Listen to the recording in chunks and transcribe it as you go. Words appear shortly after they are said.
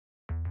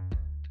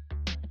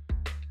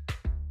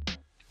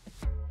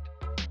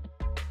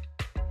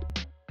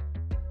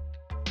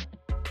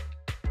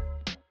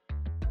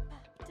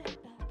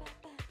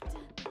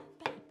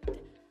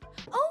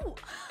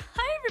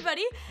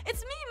everybody,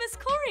 it's me, Miss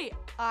Corey.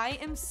 I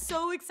am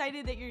so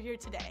excited that you're here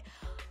today.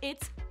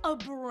 It's a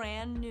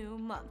brand new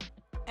month,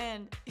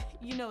 and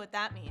you know what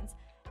that means.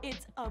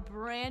 It's a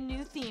brand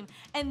new theme,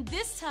 and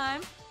this time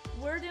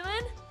we're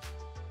doing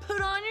Put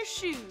On Your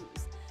Shoes.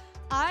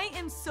 I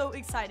am so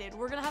excited.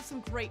 We're gonna have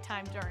some great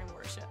time during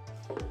worship.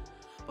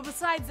 But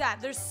besides that,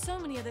 there's so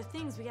many other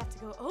things we have to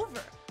go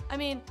over. I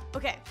mean,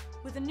 okay,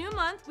 with a new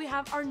month, we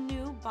have our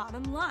new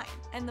bottom line.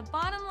 And the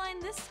bottom line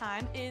this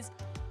time is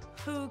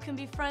who can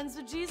be friends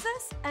with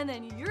Jesus? And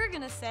then you're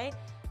gonna say,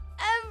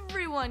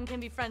 everyone can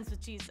be friends with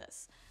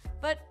Jesus.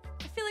 But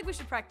I feel like we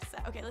should practice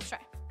that. Okay, let's try.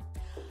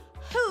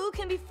 Who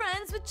can be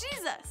friends with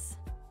Jesus?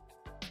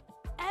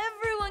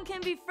 Everyone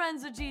can be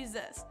friends with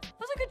Jesus. That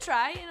was a good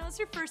try. You know, it's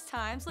your first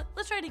time, so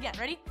let's try it again.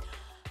 Ready?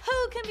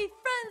 Who can be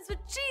friends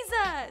with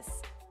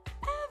Jesus?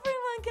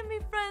 Everyone can be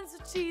friends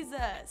with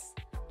Jesus.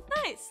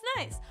 Nice,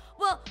 nice.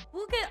 Well,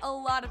 we'll get a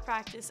lot of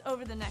practice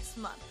over the next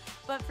month,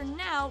 but for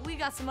now, we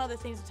got some other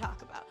things to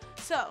talk about.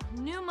 So,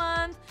 new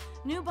month,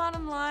 new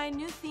bottom line,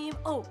 new theme.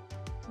 Oh,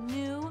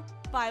 new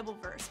Bible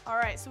verse. All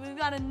right, so we've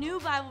got a new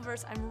Bible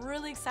verse. I'm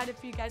really excited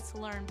for you guys to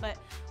learn, but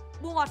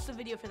we'll watch the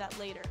video for that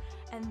later.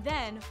 And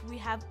then we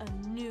have a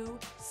new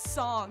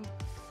song.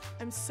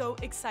 I'm so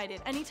excited.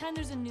 Anytime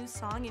there's a new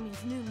song, it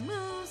means new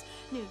moves,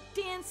 new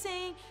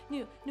dancing,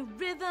 new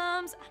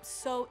rhythms. I'm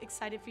so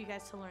excited for you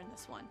guys to learn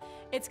this one.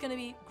 It's gonna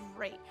be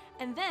great.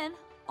 And then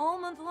all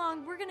month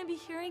long, we're gonna be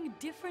hearing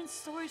different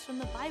stories from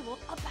the Bible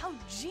about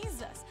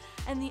Jesus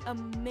and the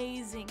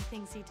amazing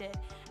things he did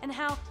and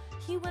how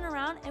he went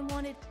around and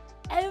wanted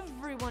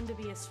everyone to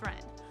be his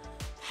friend.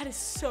 That is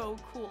so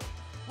cool.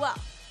 Well,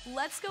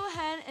 let's go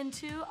ahead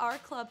into our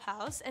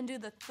clubhouse and do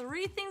the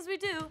 3 things we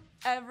do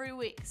every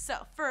week.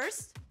 So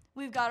first,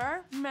 we've got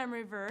our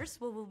memory verse,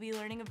 where we'll be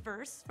learning a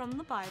verse from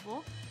the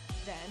Bible.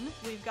 Then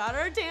we've got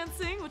our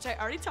dancing, which I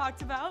already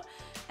talked about.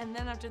 And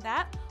then after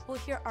that, we'll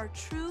hear our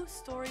true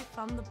story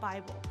from the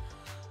Bible.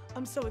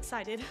 I'm so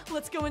excited.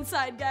 Let's go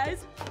inside,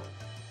 guys.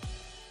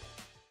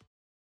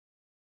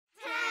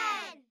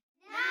 10,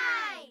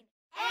 9,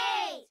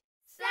 8,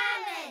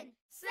 7,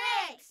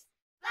 6,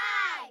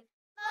 5,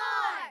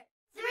 4,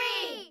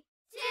 3,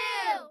 2,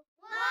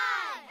 1.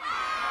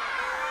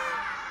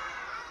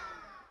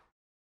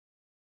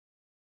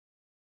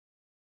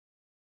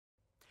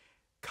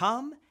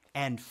 Come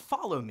and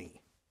follow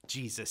me,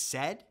 Jesus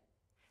said.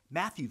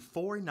 Matthew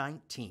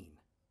 4:19.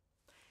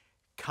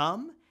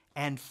 Come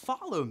and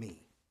follow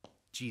me,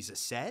 Jesus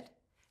said.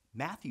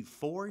 Matthew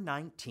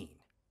 4:19.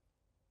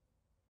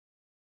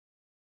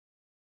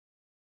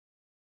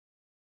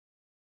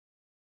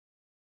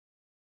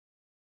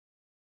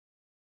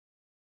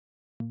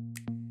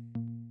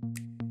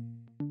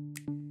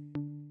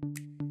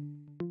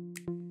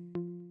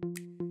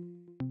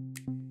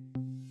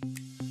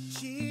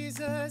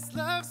 Jesus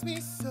loves me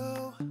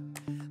so,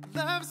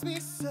 loves me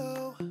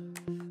so,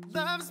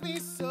 loves me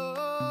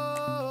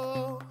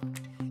so.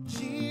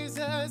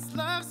 Jesus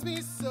loves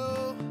me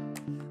so,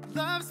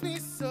 loves me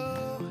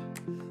so,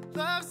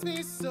 loves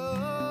me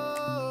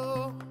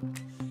so.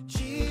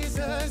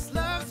 Jesus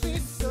loves me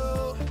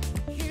so,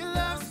 he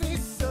loves me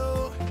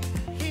so,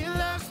 he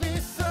loves me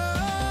so.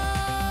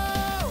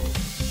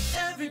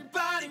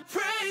 Everybody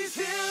praise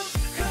him.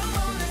 Come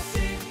on and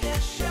sing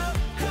and shout.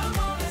 Come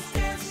on, let's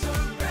dance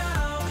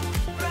around,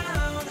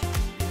 round.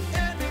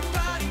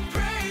 Everybody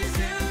praise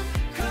him.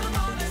 Come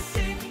on and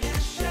sing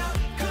and shout.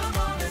 Come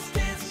on, let's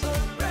dance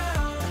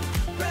around,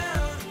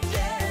 round.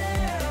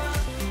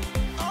 Yeah.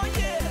 Oh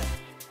yeah.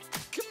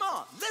 Come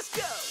on, let's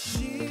go.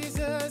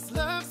 Jesus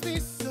loves me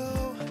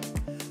so,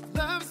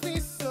 loves me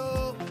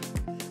so,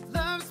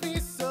 loves me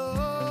so.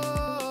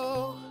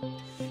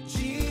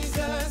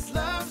 Jesus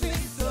loves me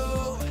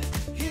so,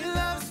 he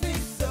loves me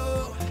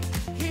so,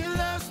 he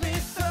loves me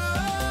so.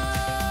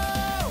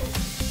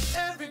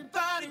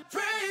 Everybody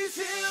praise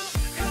him.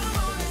 Come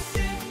on and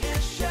sing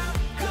and shout.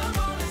 Come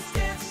on, let's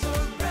dance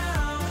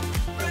around,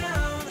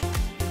 round.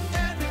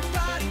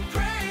 Everybody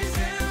praise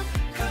him.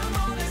 Come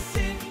on and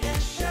sing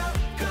and shout.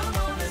 Come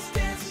on, let's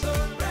dance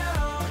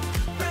around,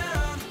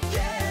 round.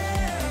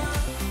 Yeah.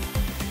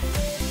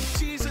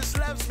 Jesus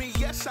loves me,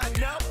 yes I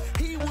know.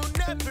 He will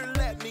never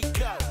let me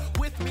go.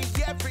 With me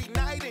every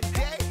night and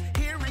day,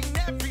 hearing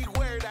every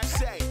word I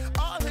say.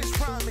 All his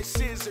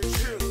promises are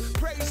true.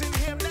 Praising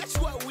him, that's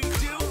what we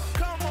do.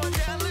 Come on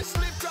now, let's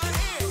lift our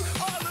hands.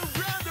 All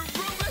around the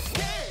room, let's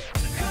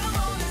dance. Come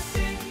on and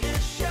sing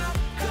and shout.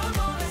 Come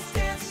on, let's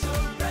dance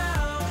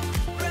around,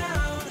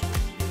 round.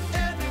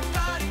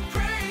 Everybody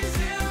praise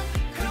him.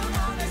 Come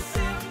on and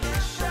sing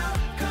and shout.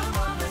 Come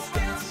on, let's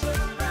dance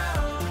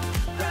around,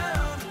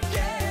 round.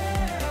 Yeah.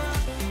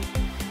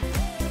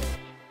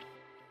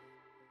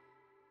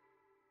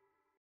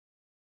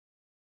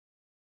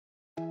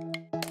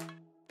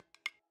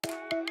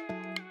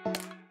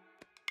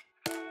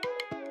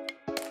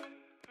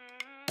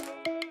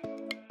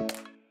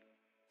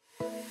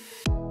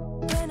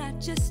 When I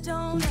just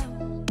don't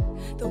know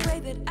the way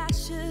that I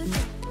should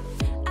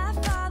go, I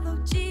follow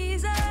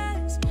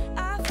Jesus,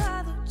 I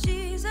follow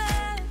Jesus.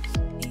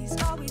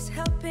 He's always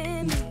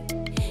helping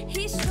me,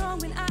 he's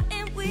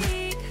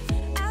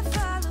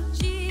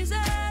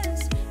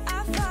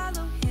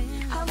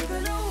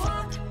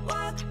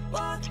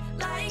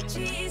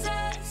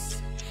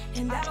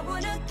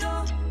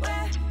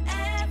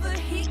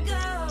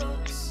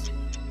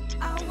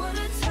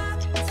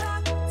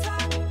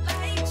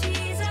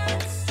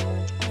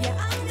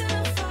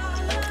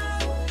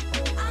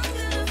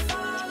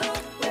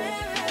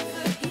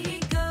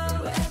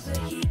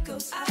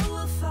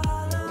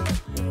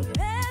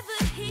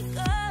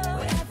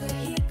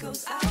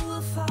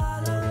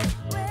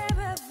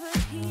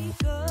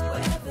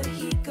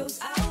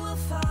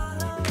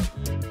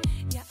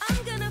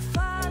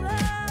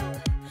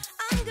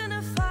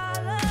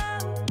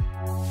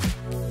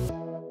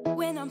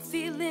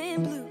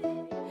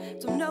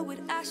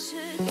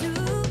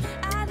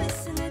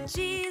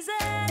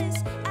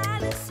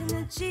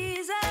to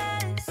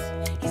Jesus.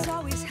 He's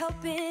always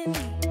helping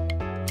me.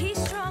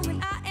 He's strong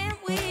when I am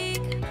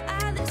weak.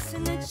 I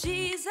listen to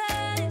Jesus.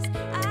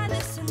 I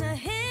listen to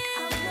him.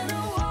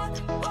 I'm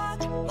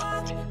gonna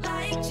walk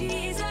like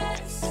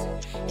Jesus.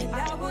 And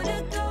I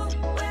wanna go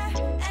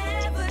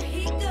wherever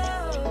he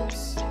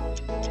goes.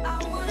 I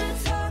wanna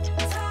talk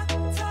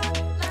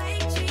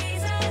like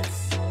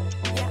Jesus.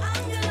 Yeah,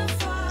 I'm gonna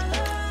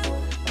follow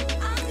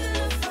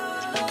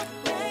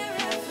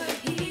wherever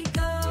he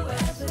goes.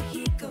 Wherever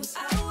he goes, I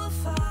will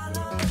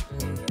follow.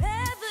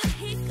 Wherever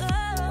he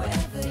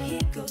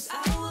goes, I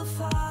will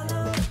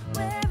follow.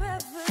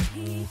 Wherever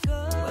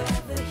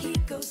he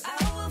goes, I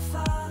will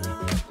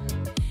follow.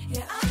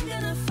 Yeah, I'm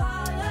gonna follow.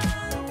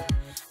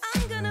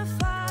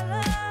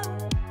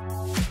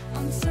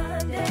 On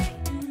Sunday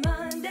and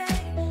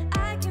Monday,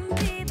 I can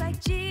be like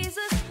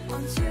Jesus.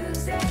 On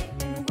Tuesday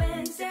and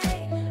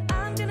Wednesday,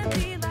 I'm gonna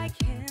be like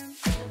him.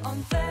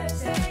 On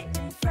Thursday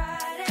and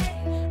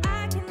Friday,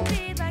 I can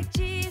be like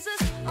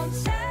Jesus. On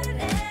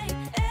Saturday,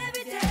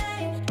 every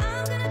day,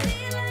 I'm gonna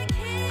be like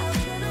him. I'm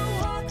gonna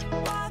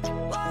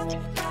walk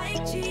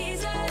like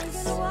Jesus. I'm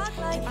gonna walk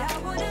like I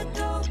wanna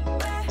go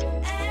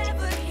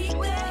wherever he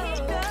goes.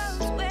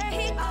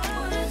 I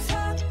wanna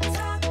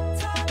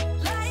talk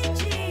like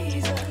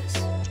Jesus.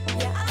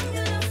 Yeah, I'm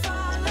gonna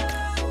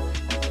follow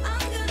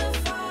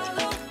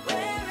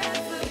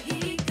wherever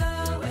he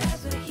goes.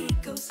 Wherever he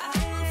goes, I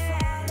will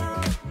follow.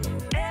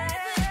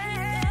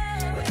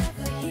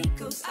 Wherever he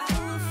goes, I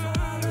will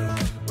follow.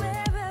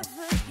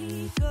 Wherever he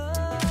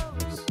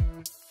goes.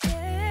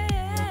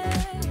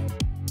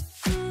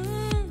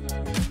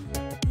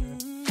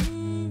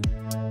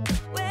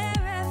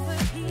 Wherever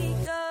he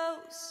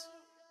goes.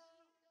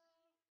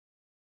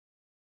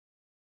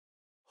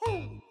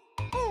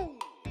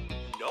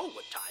 You know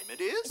what time it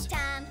is?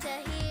 Time to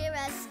hear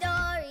a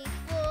story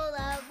full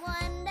of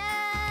wonder.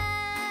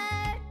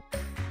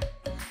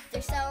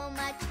 There's so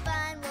much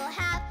fun we'll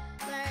have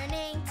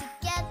learning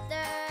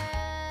together.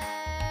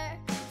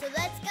 So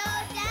let's go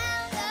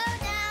down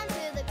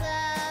to the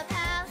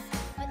clubhouse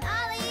with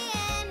Ollie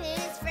and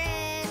his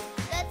friends.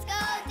 Let's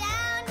go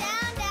down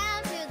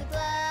to the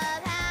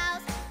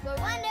clubhouse where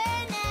wonder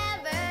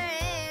never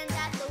ends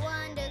at the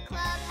Wonder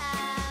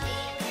Clubhouse.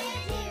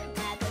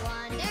 At the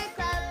Wonder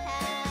Clubhouse.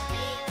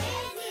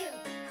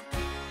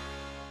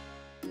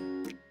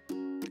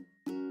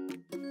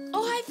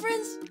 Oh, hi,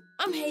 friends.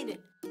 I'm Hayden.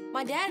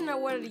 My dad and I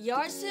were at a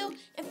yard sale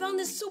and found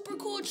this super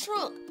cool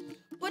trunk,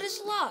 but it's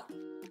locked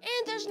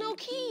and there's no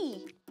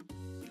key.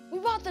 We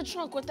bought the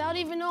trunk without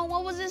even knowing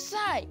what was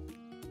inside.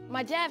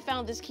 My dad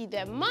found this key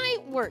that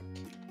might work.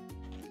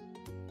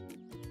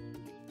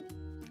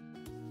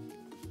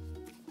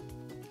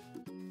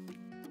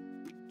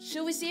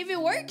 Should we see if it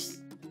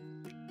works?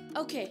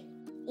 Okay,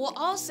 well,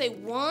 I'll say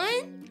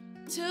 1,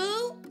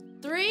 2,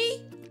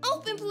 3,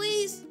 open,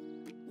 please.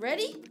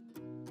 Ready?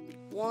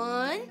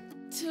 1,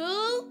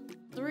 2,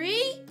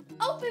 3,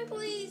 open,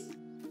 please.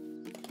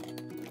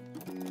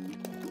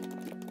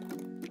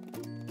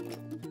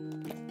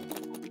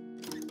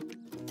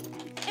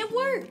 It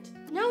worked.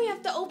 Now we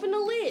have to open the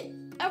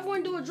lid.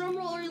 Everyone do a drum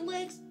roll on your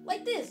legs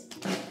like this.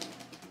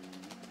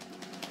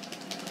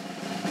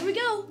 Here we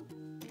go.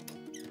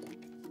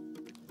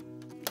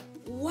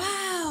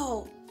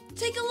 Wow,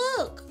 take a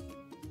look.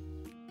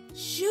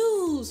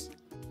 Shoes.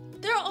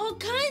 There are all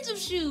kinds of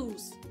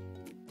shoes.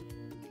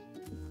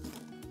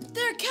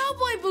 They're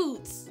cowboy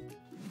boots.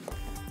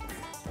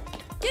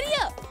 Giddy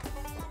up.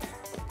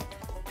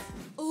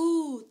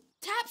 Ooh,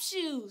 tap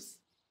shoes.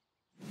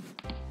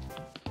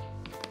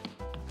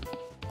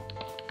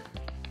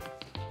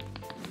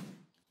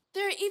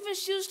 There are even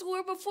shoes to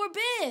wear before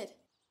bed.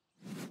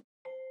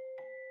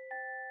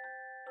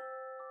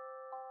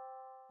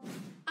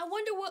 I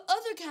wonder what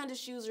other kind of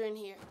shoes are in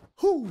here.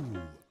 Hoo!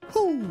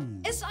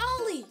 It's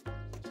Ollie.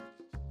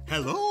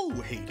 Hello,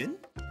 Hayden.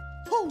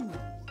 Hoo!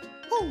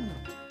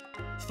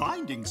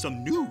 Finding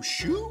some new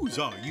shoes,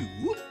 are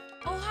you?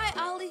 Oh, hi,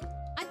 Ollie.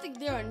 I think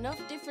there are enough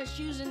different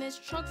shoes in this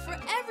trunk for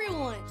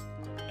everyone.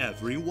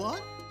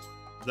 Everyone?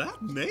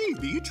 That may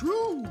be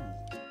true.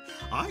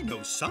 I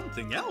know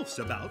something else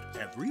about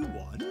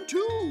everyone,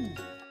 too.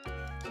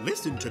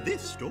 Listen to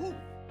this story.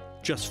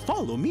 Just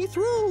follow me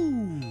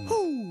through.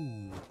 Hoo!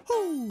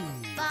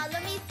 Follow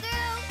me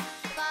through,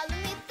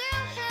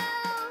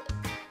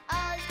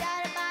 Ollie's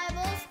got a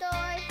Bible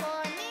story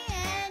for me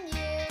and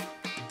you.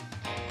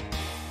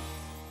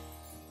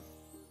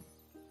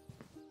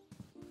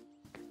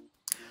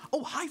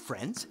 Oh, hi,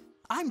 friends.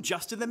 I'm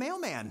Justin the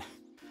mailman.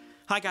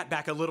 I got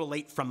back a little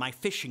late from my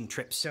fishing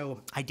trip,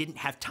 so I didn't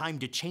have time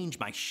to change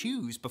my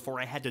shoes before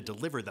I had to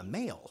deliver the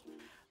mail.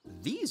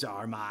 These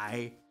are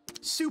my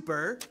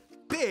super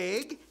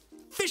big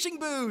fishing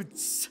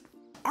boots.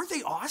 Aren't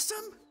they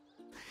awesome?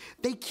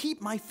 They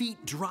keep my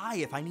feet dry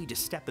if I need to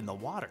step in the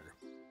water.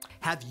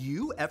 Have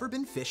you ever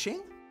been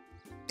fishing?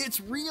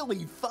 It's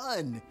really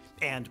fun.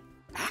 And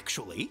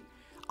actually,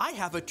 I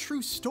have a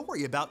true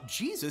story about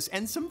Jesus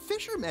and some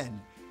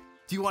fishermen.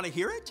 Do you want to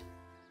hear it?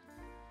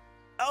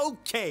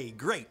 Okay,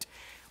 great.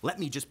 Let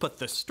me just put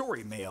the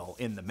story mail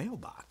in the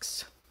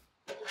mailbox.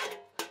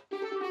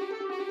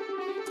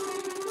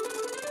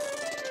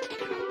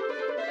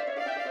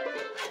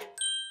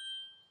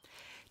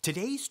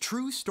 Today's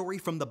true story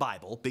from the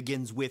Bible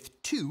begins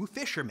with two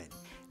fishermen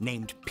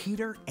named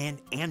Peter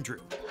and Andrew.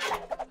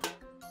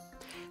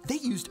 They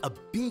used a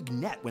big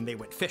net when they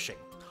went fishing.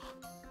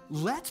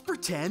 Let's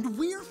pretend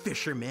we're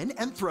fishermen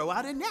and throw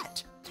out a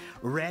net.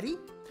 Ready,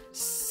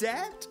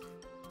 set,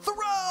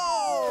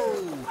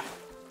 throw!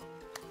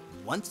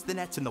 Once the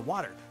net's in the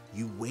water,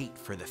 you wait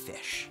for the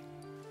fish.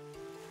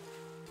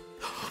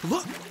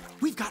 Look,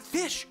 we've got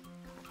fish.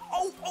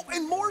 Oh,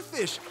 and more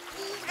fish,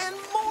 and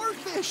more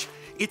fish.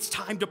 It's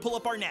time to pull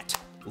up our net.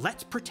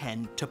 Let's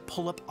pretend to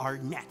pull up our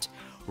net.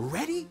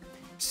 Ready,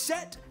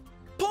 set,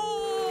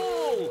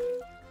 pull!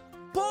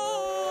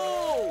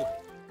 Pull!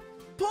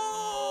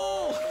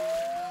 Pull!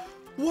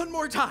 One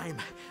more time.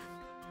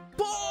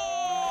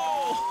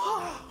 Pull!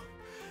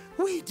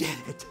 We did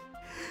it.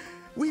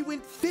 We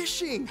went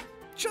fishing,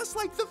 just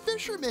like the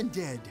fishermen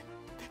did.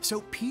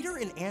 So Peter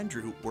and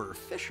Andrew were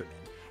fishermen,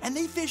 and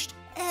they fished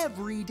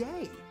every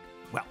day.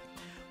 Well,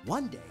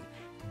 one day,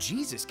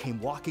 Jesus came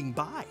walking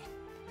by.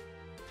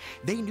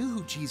 They knew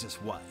who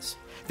Jesus was.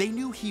 They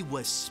knew he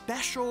was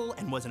special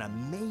and was an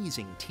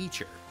amazing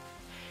teacher.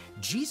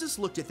 Jesus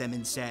looked at them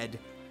and said,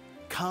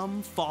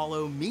 "Come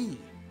follow me."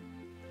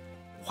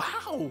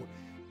 Wow!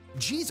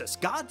 Jesus,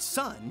 God's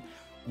Son,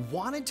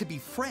 wanted to be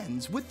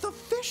friends with the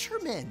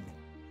fishermen.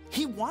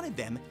 He wanted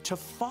them to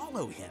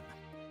follow him.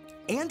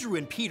 Andrew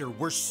and Peter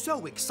were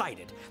so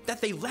excited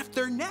that they left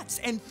their nets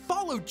and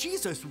followed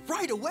Jesus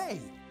right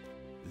away.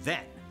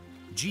 Then,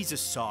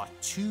 Jesus saw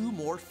two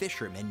more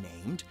fishermen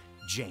named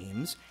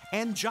James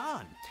and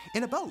John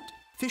in a boat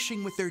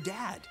fishing with their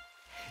dad.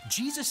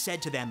 Jesus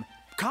said to them,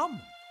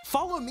 "Come,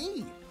 follow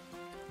me."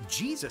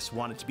 Jesus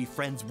wanted to be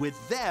friends with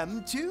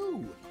them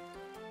too.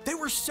 They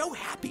were so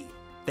happy.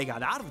 They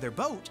got out of their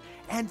boat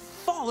and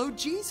followed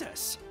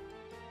Jesus.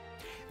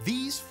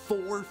 These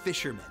four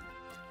fishermen,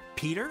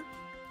 Peter,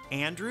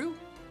 Andrew,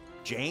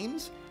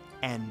 James,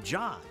 and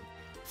John,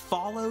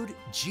 followed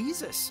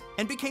Jesus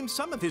and became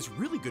some of his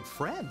really good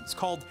friends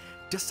called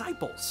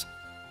disciples.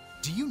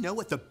 Do you know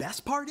what the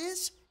best part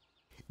is?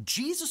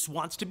 Jesus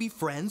wants to be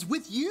friends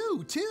with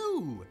you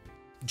too.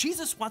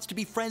 Jesus wants to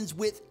be friends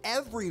with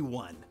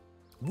everyone.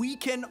 We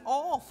can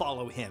all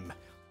follow him.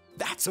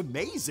 That's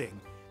amazing.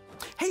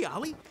 Hey,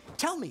 Ollie,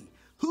 tell me,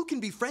 who can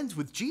be friends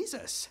with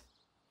Jesus?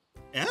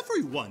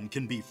 Everyone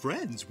can be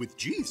friends with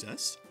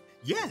Jesus.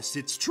 Yes,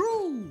 it's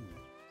true.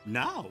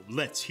 Now,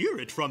 let's hear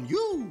it from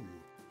you.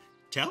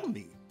 Tell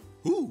me,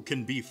 who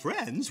can be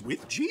friends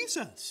with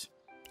Jesus?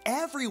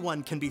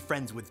 Everyone can be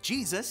friends with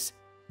Jesus.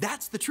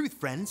 That's the truth,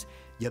 friends.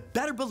 You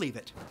better believe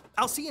it.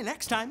 I'll see you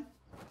next time.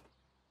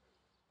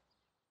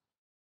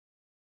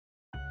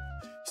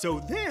 So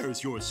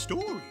there's your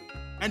story,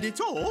 and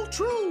it's all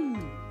true.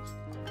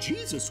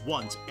 Jesus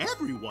wants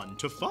everyone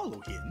to follow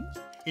him,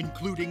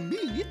 including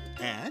me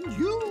and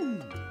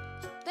you.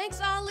 Thanks,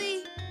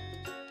 Ollie.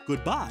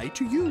 Goodbye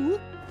to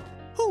you.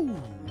 Hoo,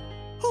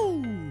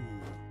 hoo.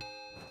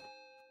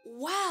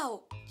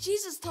 Wow,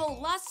 Jesus told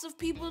lots of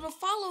people to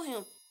follow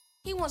him.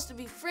 He wants to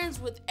be friends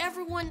with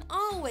everyone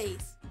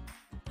always.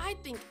 I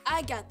think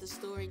I got the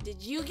story.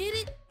 Did you get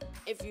it?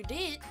 If you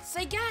did,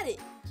 say got it.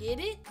 Get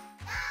it?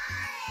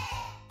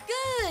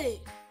 Good.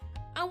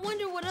 I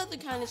wonder what other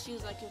kind of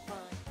shoes I can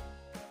find.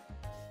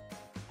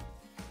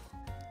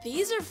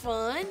 These are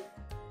fun.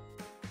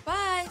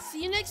 Bye.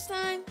 See you next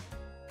time.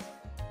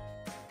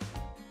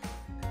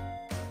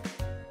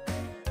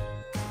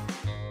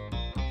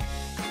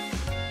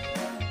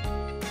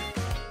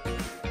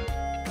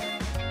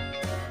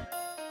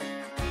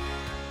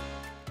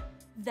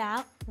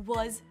 That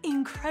was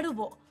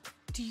incredible.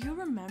 Do you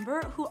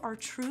remember who our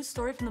true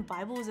story from the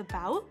Bible was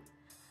about?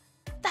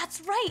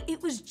 That's right,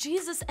 it was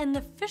Jesus and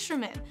the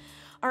fishermen.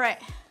 All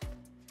right,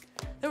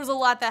 there was a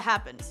lot that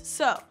happened.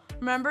 So,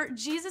 remember,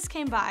 Jesus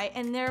came by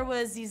and there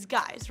was these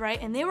guys, right?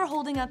 And they were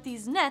holding up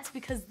these nets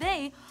because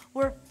they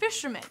were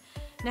fishermen.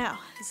 Now,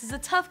 this is a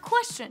tough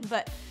question,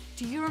 but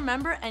do you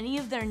remember any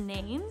of their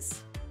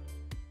names?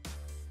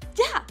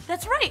 Yeah,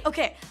 that's right.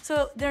 Okay,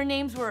 so their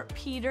names were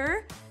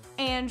Peter,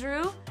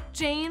 Andrew,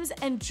 James,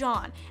 and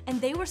John.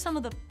 And they were some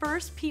of the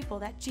first people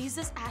that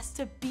Jesus asked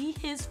to be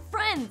his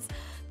friends.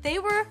 They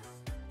were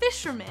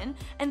fishermen,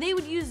 and they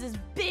would use this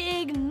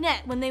big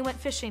net when they went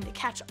fishing to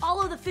catch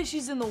all of the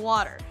fishies in the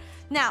water.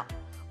 Now,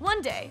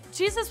 one day,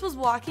 Jesus was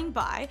walking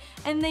by,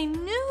 and they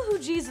knew who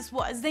Jesus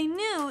was. They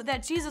knew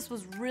that Jesus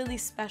was really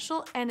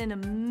special and an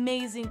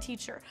amazing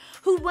teacher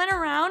who went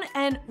around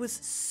and was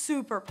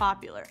super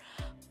popular.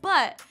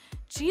 But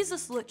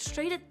Jesus looked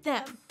straight at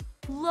them,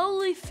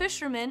 lowly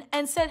fishermen,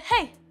 and said,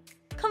 "Hey,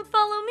 come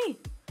follow me."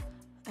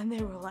 And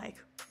they were like,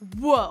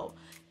 whoa,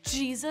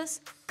 Jesus,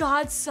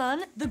 God's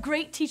Son, the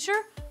great teacher,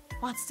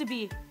 wants to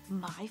be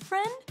my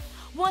friend?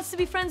 Wants to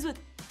be friends with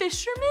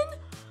fishermen?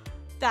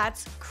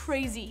 That's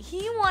crazy.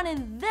 He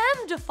wanted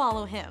them to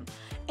follow him.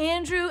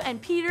 Andrew and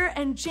Peter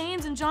and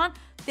James and John,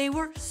 they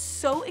were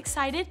so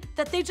excited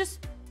that they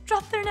just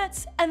dropped their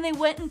nets and they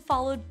went and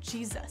followed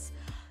Jesus.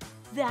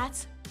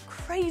 That's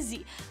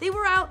crazy. They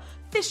were out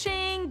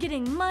fishing,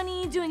 getting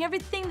money, doing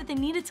everything that they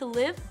needed to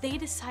live. They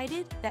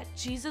decided that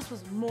Jesus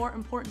was more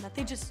important, that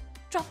they just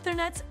dropped their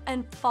nets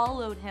and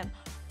followed him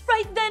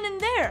right then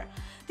and there.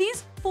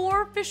 These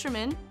 4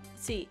 fishermen,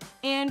 let's see,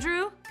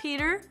 Andrew,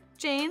 Peter,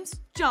 James,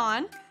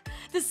 John,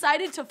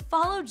 decided to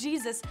follow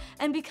Jesus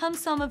and become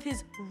some of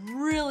his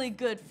really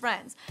good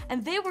friends.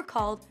 And they were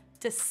called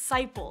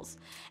disciples.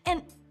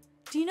 And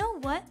do you know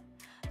what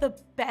the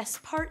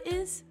best part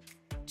is?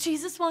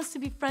 Jesus wants to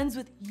be friends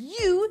with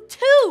you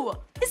too.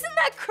 Isn't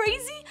that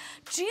crazy?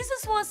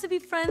 Jesus wants to be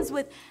friends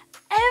with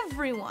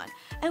everyone,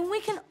 and we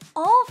can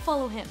all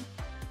follow him.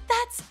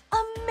 That's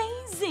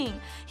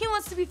amazing. He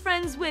wants to be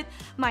friends with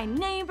my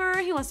neighbor,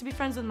 he wants to be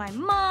friends with my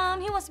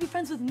mom, he wants to be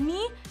friends with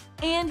me,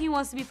 and he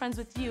wants to be friends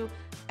with you,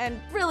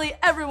 and really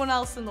everyone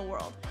else in the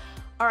world.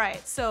 All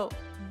right, so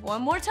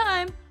one more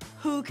time,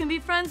 who can be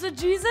friends with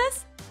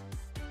Jesus?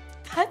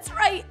 That's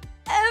right,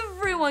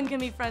 everyone can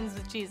be friends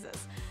with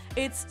Jesus.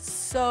 It's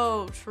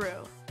so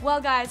true. Well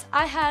guys,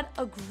 I had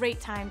a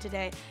great time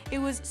today. It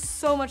was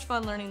so much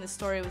fun learning this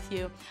story with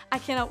you. I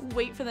cannot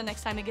wait for the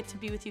next time I get to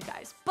be with you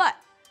guys. But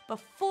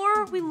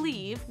before we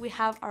leave, we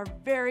have our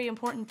very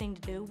important thing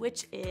to do,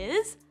 which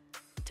is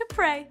to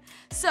pray.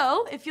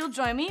 So if you'll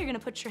join me, you're gonna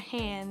put your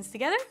hands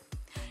together.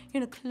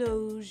 You're gonna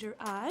close your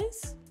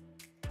eyes.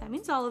 That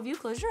means all of you,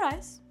 close your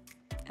eyes,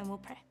 and we'll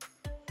pray.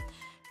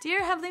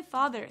 Dear Heavenly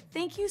Father,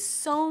 thank you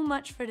so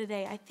much for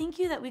today. I thank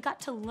you that we got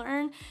to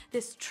learn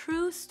this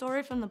true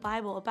story from the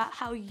Bible about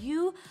how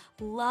you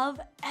love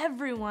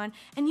everyone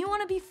and you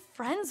want to be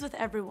friends with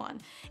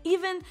everyone.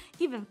 Even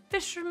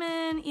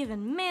fishermen,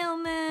 even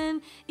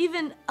mailmen,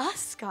 even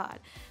us, God.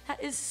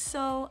 That is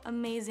so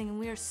amazing, and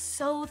we are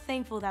so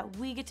thankful that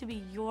we get to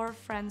be your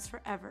friends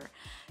forever.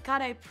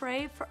 God, I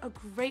pray for a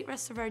great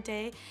rest of our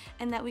day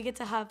and that we get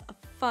to have a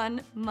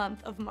fun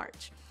month of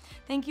March.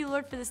 Thank you,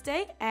 Lord, for this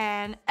day,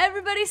 and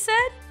everybody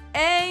said,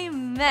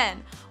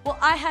 amen. Well,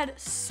 I had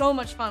so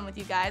much fun with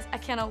you guys. I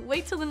cannot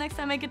wait till the next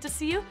time I get to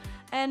see you,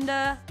 and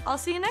I'll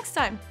see you next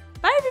time.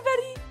 Bye,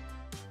 everybody.